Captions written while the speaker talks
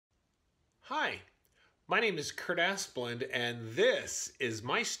Hi, my name is Kurt Aspland and this is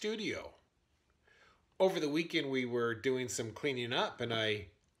my studio. Over the weekend we were doing some cleaning up and I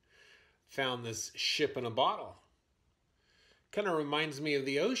found this ship in a bottle. Kind of reminds me of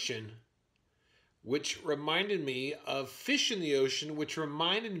the ocean, which reminded me of fish in the ocean, which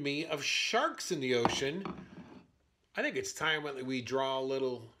reminded me of sharks in the ocean. I think it's time that we draw a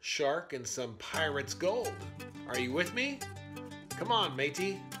little shark and some pirate's gold. Are you with me? Come on,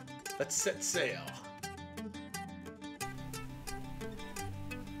 matey. Let's set sail.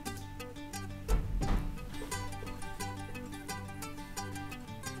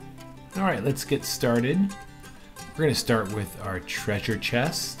 All right, let's get started. We're going to start with our treasure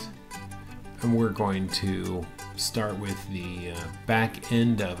chest, and we're going to start with the back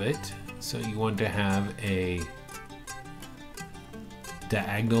end of it. So you want to have a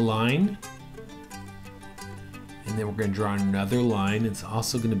diagonal line, and then we're going to draw another line. It's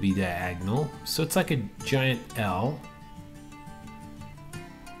also going to be diagonal, so it's like a giant L.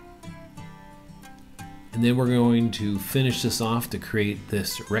 And then we're going to finish this off to create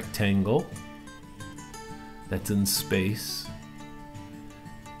this rectangle that's in space.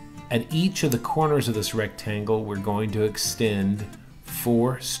 At each of the corners of this rectangle, we're going to extend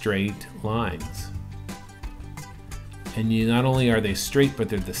 4 straight lines. And not only are they straight, but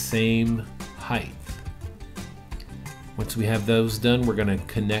they're the same height. Once we have those done, we're going to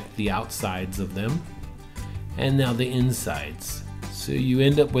connect the outsides of them and now the insides. So you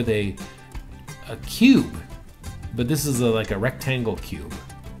end up with a cube, but this is like a rectangle cube.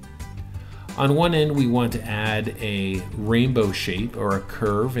 On one end we want to add a rainbow shape or a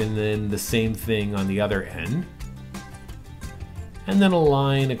curve, and then the same thing on the other end, and then a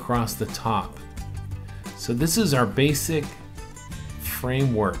line across the top. So this is our basic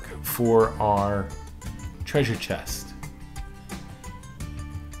framework for our treasure chest.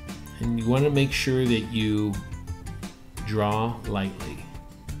 And you want to make sure that you draw lightly.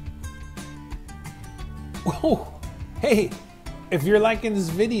 Whoa! Hey, if you're liking this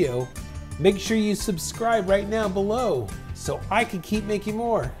video, make sure you subscribe right now below so I can keep making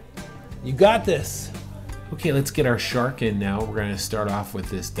more. You got this. Okay, let's get our shark in now. We're going to start off with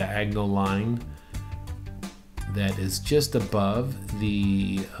this diagonal line that is just above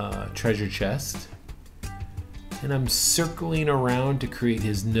the treasure chest. And I'm circling around to create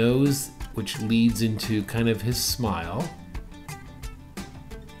his nose, which leads into kind of his smile.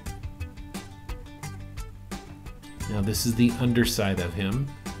 Now this is the underside of him.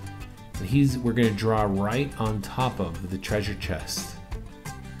 We're going to draw right on top of the treasure chest.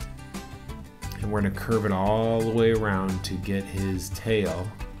 And we're going to curve it all the way around to get his tail,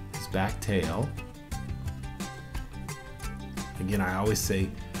 his back tail. Again, I always say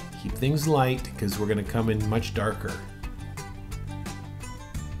keep things light because we're going to come in much darker.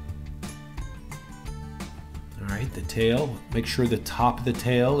 All right, the tail, make sure the top of the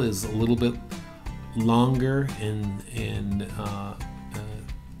tail is a little bit longer and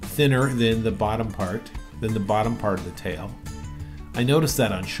thinner than the bottom part of the tail. I noticed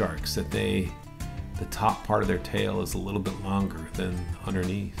that on sharks, that the top part of their tail is a little bit longer than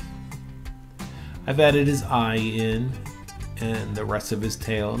underneath. I've added his eye in and the rest of his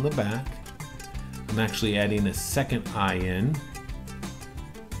tail in the back. I'm actually adding a second eye in.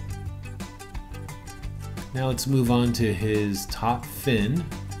 Now let's move on to his top fin.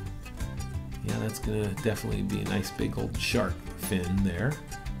 Yeah, that's gonna definitely be a nice big old shark fin there.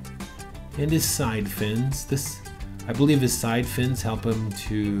 And his side fins. I believe his side fins help him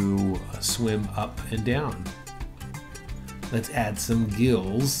to swim up and down. Let's add some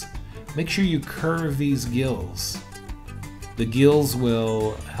gills. Make sure you curve these gills. The gills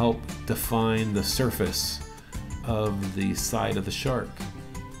will help define the surface of the side of the shark.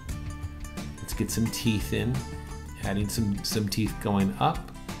 Let's get some teeth in, adding some teeth going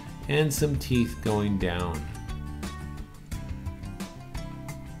up and some teeth going down.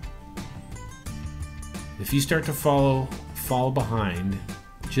 If you start to fall behind,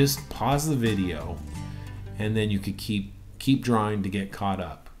 just pause the video and then you could keep drawing to get caught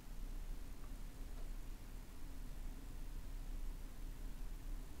up.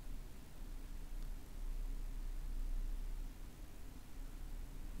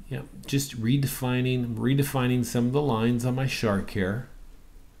 Yep, just redefining some of the lines on my shark here.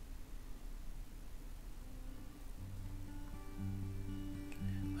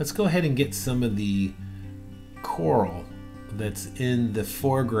 Let's go ahead and get some of the coral that's in the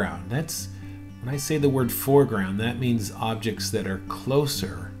foreground. When I say the word foreground, that means objects that are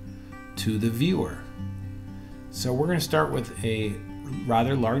closer to the viewer. So we're going to start with a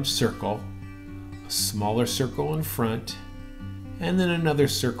rather large circle, a smaller circle in front, and then another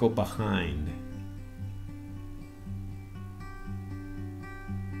circle behind.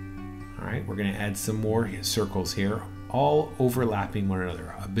 All right, we're going to add some more circles here, all overlapping one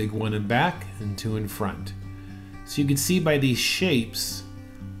another. A big one in back and two in front. So you can see by these shapes,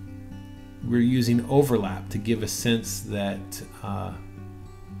 we're using overlap to give a sense that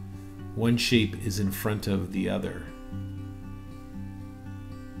one shape is in front of the other.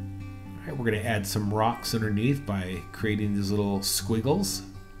 All right, we're going to add some rocks underneath by creating these little squiggles.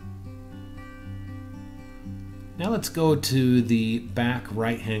 Now let's go to the back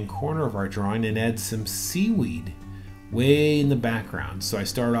right-hand corner of our drawing and add some seaweed way in the background. So I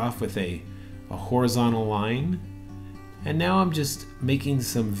start off with a horizontal line, and now I'm just making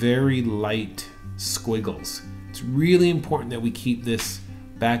some very light squiggles. It's really important that we keep this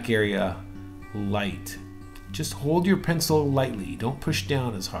back area light. Just hold your pencil lightly, don't push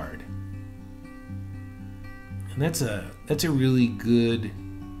down as hard. And that's a really good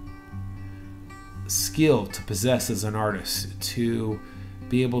skill to possess as an artist, to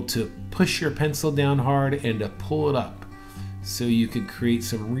be able to push your pencil down hard and to pull it up, so you could create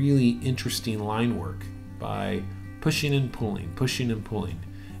some really interesting line work by pushing and pulling, pushing and pulling.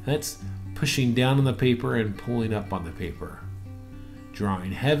 That's pushing down on the paper and pulling up on the paper.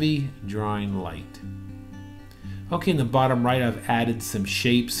 Drawing heavy, drawing light. Okay, in the bottom right, I've added some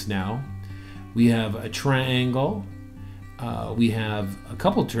shapes now. We have a triangle. We have a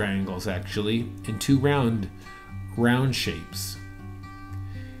couple triangles actually, and two round shapes.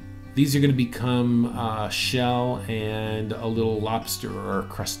 These are going to become a shell and a little lobster or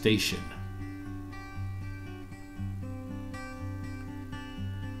crustacean.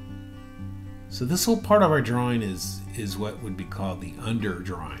 So this whole part of our drawing is what would be called the under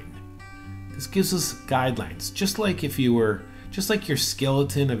drawing. This gives us guidelines, just like your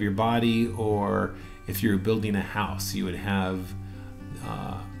skeleton of your body, or if you're building a house, you would have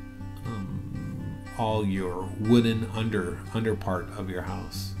all your wooden under part of your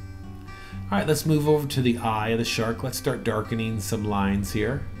house. All right, let's move over to the eye of the shark. Let's start darkening some lines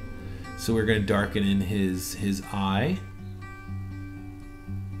here. So we're going to darken in his eye.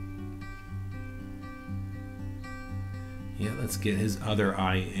 Yeah, let's get his other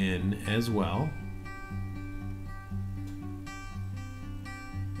eye in as well.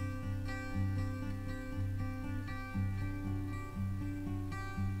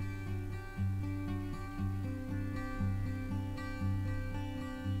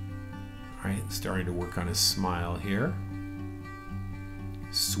 All right, starting to work on his smile here.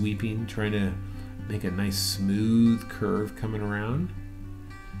 Sweeping, trying to make a nice smooth curve coming around.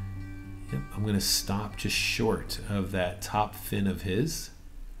 Yep, I'm going to stop just short of that top fin of his.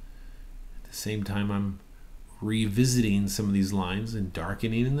 At the same time, I'm revisiting some of these lines and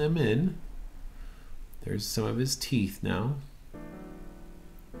darkening them in. There's some of his teeth now.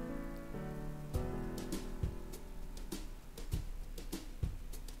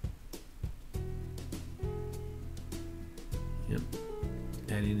 Yep,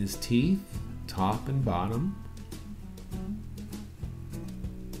 adding his teeth, top and bottom.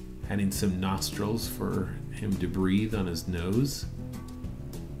 Adding some nostrils for him to breathe on his nose.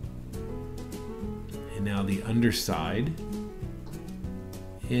 And now the underside.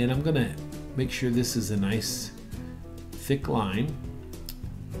 And I'm gonna make sure this is a nice thick line,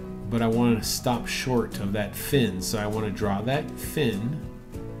 but I want to stop short of that fin. So I want to draw that fin,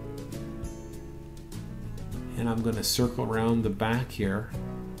 and I'm going to circle around the back here.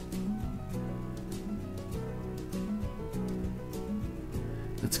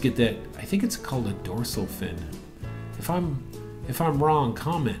 Let's get that. I think it's called a dorsal fin. If I'm wrong,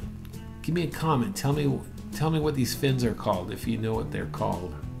 comment. Give me a comment. Tell me what these fins are called, if you know what they're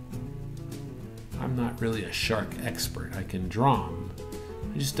called. I'm not really a shark expert. I can draw them.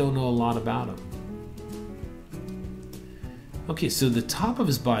 I just don't know a lot about them. Okay, so the top of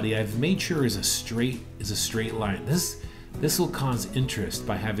his body I've made sure is a straight line. This will cause interest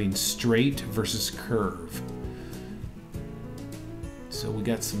by having straight versus curve. So we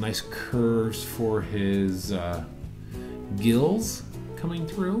got some nice curves for his gills coming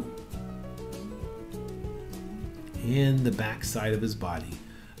through, and the back side of his body.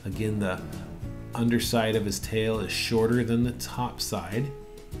 Again, the underside of his tail is shorter than the top side.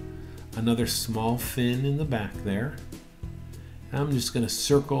 Another small fin in the back there. And I'm just going to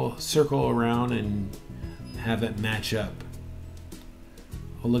circle around and have it match up.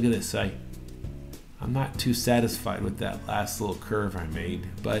 Oh, look at this. I'm not too satisfied with that last little curve I made,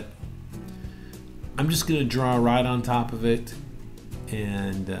 but I'm just going to draw right on top of it,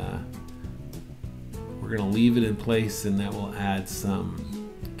 and we're going to leave it in place, and that will add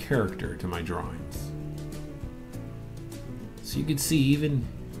some character to my drawings. So you can see even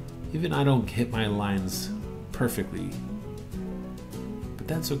I don't hit my lines perfectly, but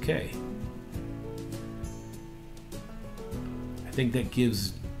that's okay. I think that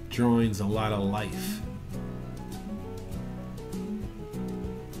gives drawings a lot of life.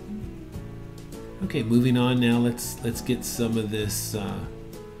 Okay, moving on now, let's get some of this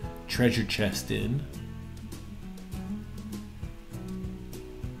treasure chest in.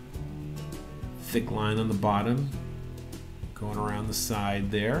 Thick line on the bottom, going around the side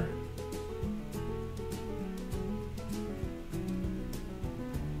there.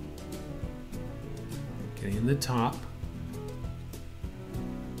 Getting in the top.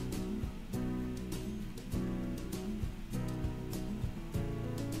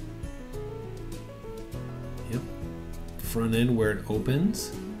 Yep. Front end where it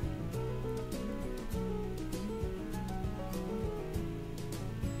opens.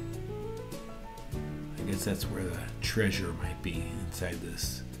 I guess that's where the treasure might be, inside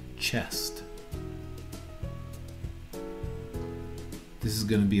this chest. This is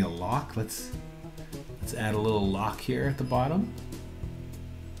going to be a lock. Let's add a little lock here at the bottom.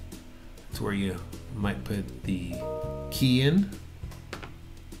 That's where you might put the key in.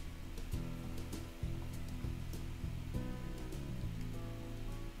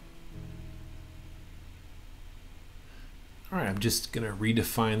 Alright, I'm just going to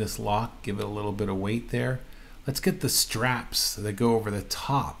redefine this lock, give it a little bit of weight there. Let's get the straps that go over the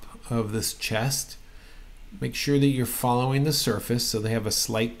top of this chest. Make sure that you're following the surface so they have a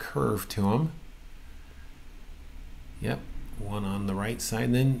slight curve to them. Yep, one on the right side.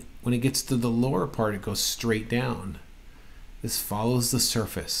 And then when it gets to the lower part, it goes straight down. This follows the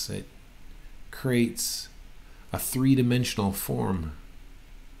surface. It creates a three-dimensional form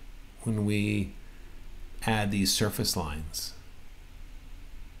when we add these surface lines.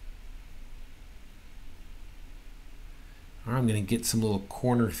 All right, I'm going to get some little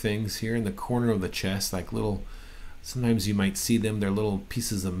corner things here in the corner of the chest, like little, sometimes you might see them, they're little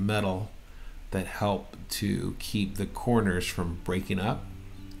pieces of metal that help to keep the corners from breaking up.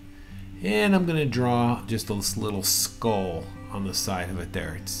 And I'm going to draw just this little skull on the side of it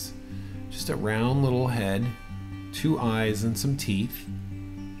there. It's just a round little head, two eyes and some teeth.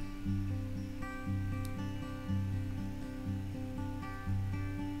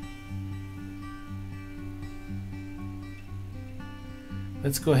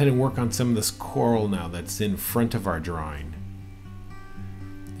 Let's go ahead and work on some of this coral now that's in front of our drawing.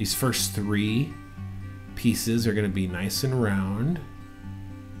 These first three pieces are going to be nice and round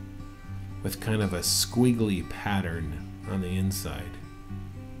with kind of a squiggly pattern on the inside.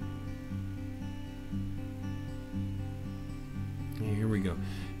 Here we go.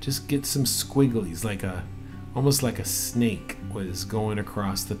 Just get some squigglies, like almost like a snake was going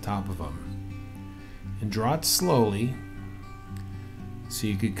across the top of them. And draw it slowly, so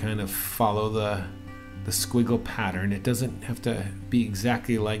you could kind of follow the squiggle pattern. It doesn't have to be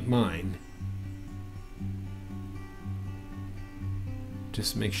exactly like mine.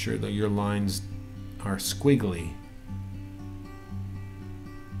 Just make sure that your lines are squiggly.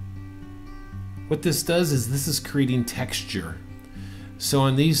 What this does is this is creating texture. So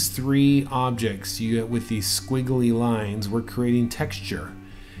on these three objects, with these squiggly lines, we're creating texture.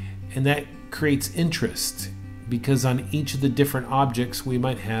 And that creates interest, because on each of the different objects we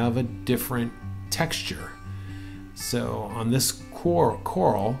might have a different texture. So on this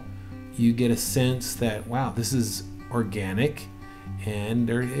coral, you get a sense that, wow, this is organic, and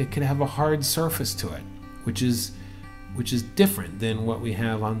it can have a hard surface to it, which is different than what we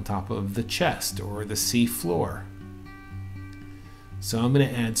have on top of the chest or the sea floor. So I'm going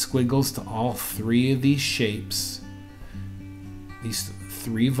to add squiggles to all three of these shapes, these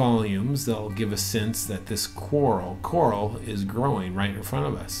three volumes. That'll give a sense that this coral is growing right in front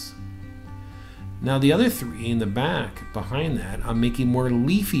of us. Now the other three in the back behind that, I'm making more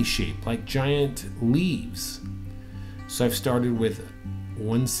leafy shape, like giant leaves. So I've started with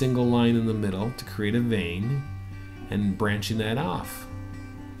one single line in the middle to create a vein and branching that off.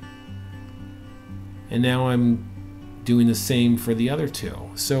 And now I'm doing the same for the other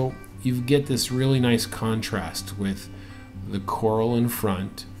two. So you get this really nice contrast with the coral in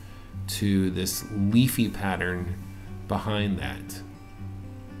front to this leafy pattern behind that.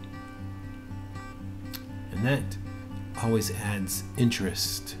 And that always adds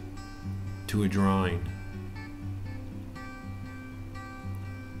interest to a drawing.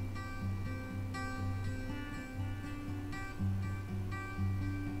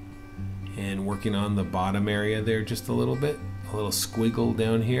 And working on the bottom area there just a little bit, a little squiggle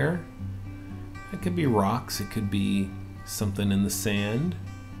down here. It could be rocks, it could be something in the sand.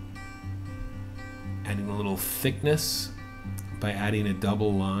 Adding a little thickness by adding a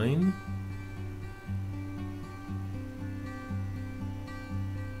double line.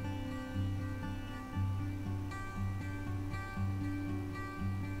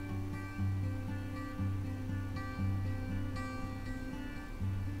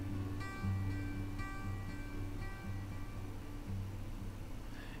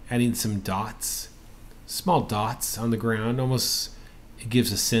 Adding some dots, small dots on the ground, almost it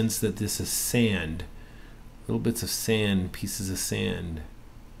gives a sense that this is sand. Little bits of sand, pieces of sand.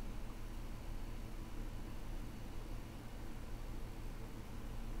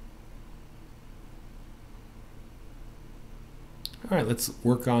 All right, let's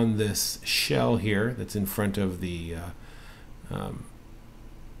work on this shell here that's in front of the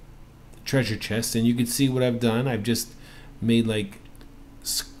treasure chest. And you can see what I've done. I've just made like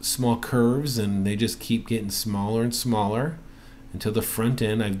small curves, and they just keep getting smaller and smaller until the front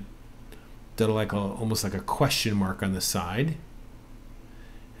end I've done like almost like a question mark on the side.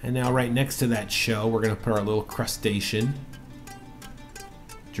 And now right next to that shell we're going to put our little crustacean,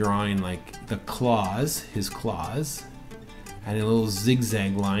 drawing like the claws, his claws, and a little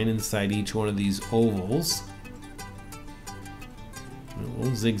zigzag line inside each one of these ovals. A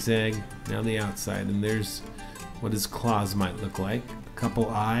little zigzag down the outside, and there's what his claws might look like. Couple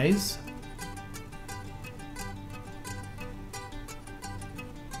eyes.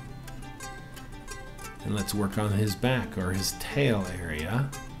 And let's work on his back or his tail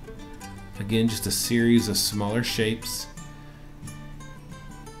area. Again, just a series of smaller shapes.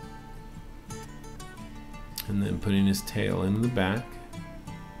 And then putting his tail in the back.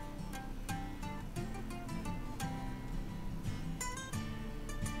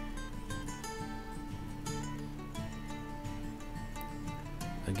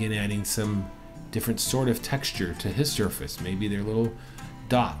 Again, adding some different sort of texture to his surface. Maybe they're little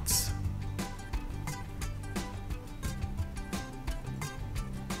dots.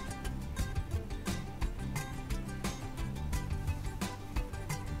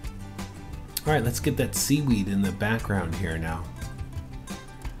 All right, let's get that seaweed in the background here now.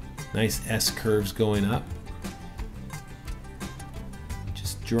 Nice S curves going up.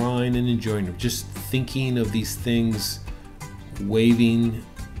 Just drawing and enjoying them. Just thinking of these things waving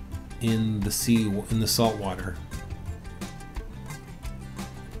in the sea, in the salt water.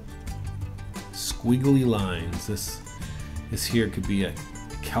 Squiggly lines. This here could be a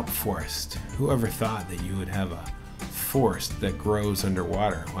kelp forest. Whoever thought that you would have a forest that grows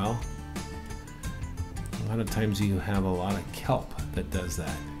underwater? Well, a lot of times you have a lot of kelp that does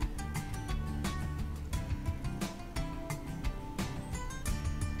that.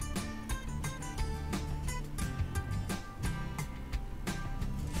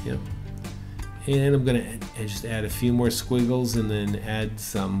 Yep. And I'm going to just add a few more squiggles and then add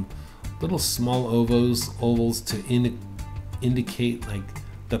some little small ovals to indicate like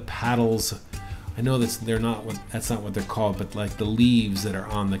the paddles. I know that's not what they're called, but like the leaves that are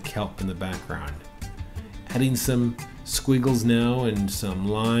on the kelp in the background. Adding some squiggles now and some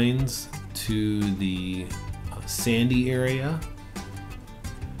lines to the sandy area.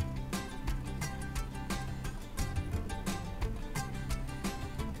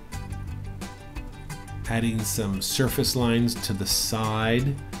 Adding some surface lines to the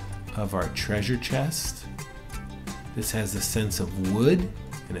side of our treasure chest. This has a sense of wood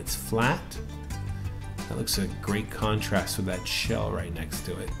and it's flat. That looks a great contrast with that shell right next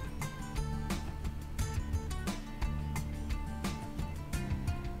to it.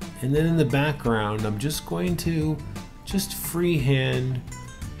 And then in the background, I'm just going to freehand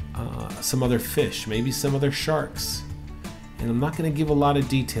some other fish, maybe some other sharks. And I'm not going to give a lot of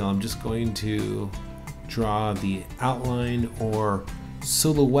detail. I'm just going to draw the outline or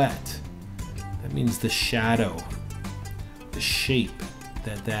silhouette. That means the shadow, the shape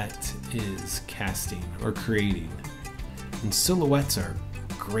that is casting or creating. And silhouettes are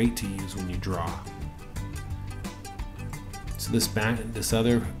great to use when you draw. So this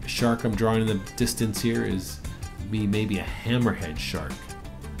other shark I'm drawing in the distance here is maybe a hammerhead shark.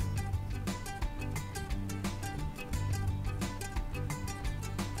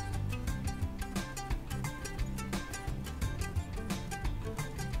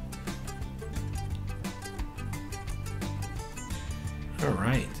 All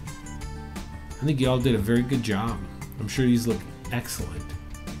right. I think you all did a very good job. I'm sure these look excellent.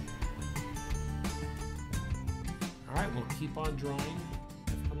 All right, we'll keep on drawing.